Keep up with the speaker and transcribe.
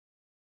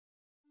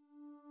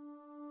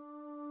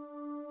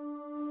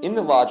In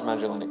the Large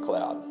Magellanic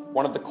Cloud,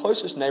 one of the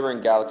closest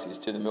neighbouring galaxies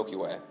to the Milky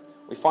Way,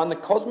 we find the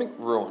cosmic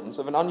ruins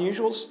of an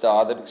unusual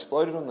star that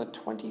exploded on the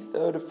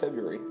 23rd of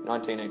February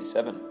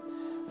 1987.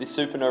 This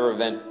supernova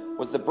event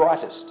was the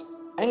brightest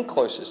and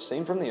closest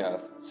seen from the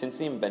Earth since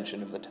the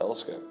invention of the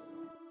telescope.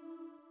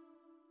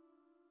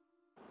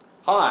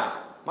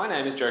 Hi, my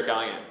name is Joe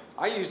Cunningham.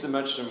 I use the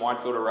Murchison Wide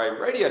Field Array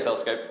radio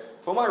telescope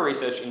for my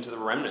research into the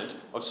remnant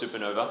of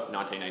supernova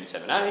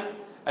 1987A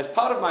as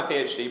part of my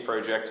PhD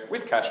project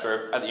with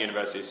CAASTRO at the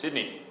University of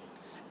Sydney.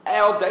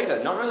 Our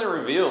data not only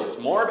reveals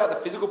more about the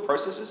physical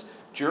processes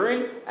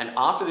during and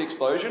after the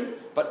explosion,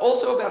 but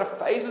also about a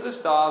phase of the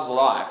star's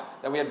life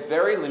that we had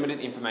very limited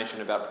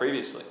information about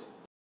previously.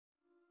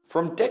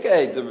 From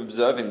decades of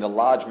observing the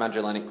Large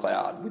Magellanic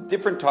Cloud with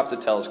different types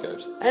of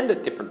telescopes and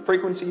at different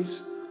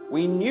frequencies,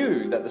 we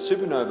knew that the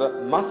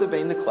supernova must have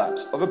been the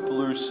collapse of a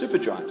blue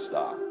supergiant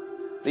star.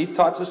 These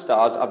types of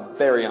stars are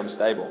very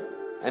unstable,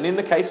 and in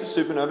the case of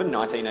supernova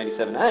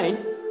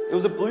 1987A, it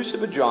was a blue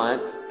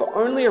supergiant for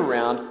only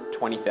around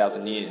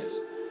 20,000 years.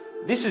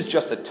 This is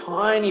just a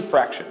tiny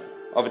fraction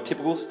of a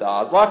typical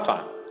star's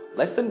lifetime,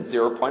 less than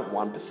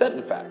 0.1%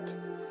 in fact.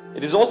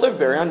 It is also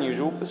very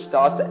unusual for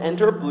stars to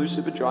enter a blue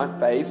supergiant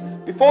phase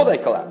before they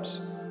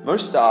collapse.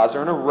 Most stars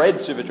are in a red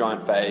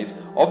supergiant phase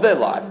of their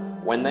life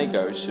when they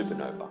go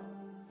supernova.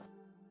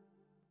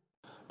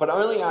 But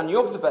only our new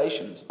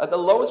observations at the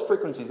lowest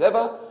frequencies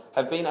ever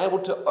have been able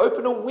to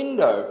open a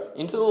window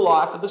into the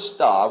life of the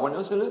star when it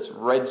was in its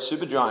red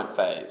supergiant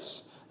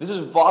phase. This is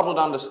vital to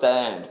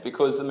understand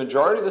because the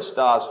majority of the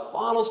star's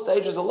final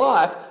stages of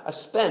life are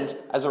spent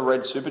as a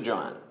red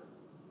supergiant.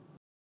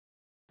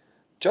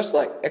 Just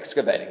like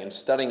excavating and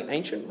studying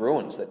ancient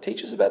ruins that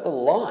teach us about the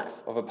life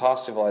of a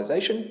past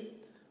civilization,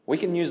 we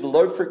can use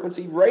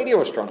low-frequency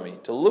radio astronomy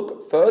to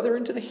look further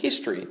into the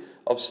history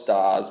of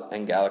stars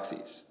and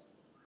galaxies.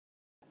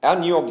 Our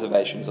new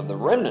observations of the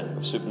remnant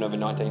of supernova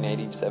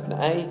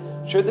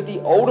 1987A show that the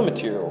older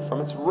material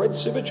from its red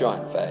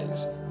supergiant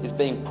phase is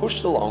being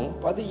pushed along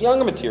by the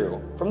younger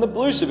material from the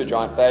blue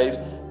supergiant phase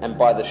and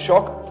by the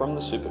shock from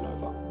the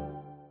supernova.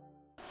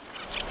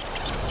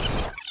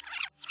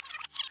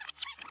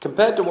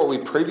 Compared to what we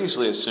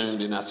previously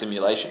assumed in our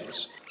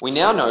simulations, we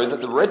now know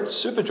that the red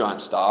supergiant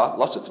star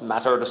lost its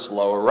matter at a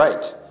slower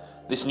rate.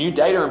 This new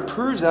data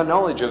improves our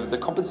knowledge of the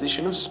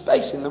composition of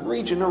space in the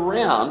region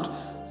around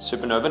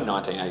supernova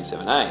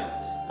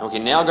 1987A, and we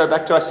can now go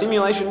back to our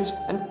simulations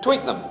and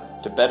tweak them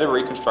to better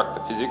reconstruct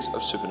the physics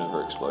of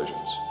supernova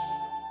explosions.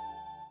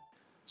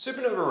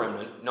 Supernova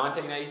remnant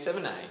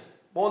 1987A,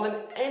 more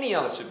than any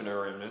other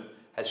supernova remnant,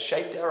 has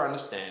shaped our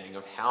understanding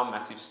of how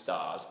massive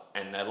stars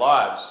end their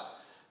lives.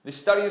 This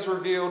study has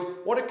revealed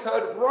what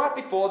occurred right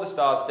before the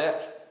star's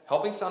death,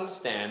 helping us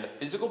understand the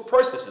physical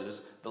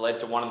processes that led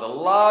to one of the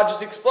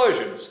largest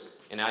explosions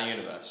in our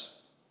universe.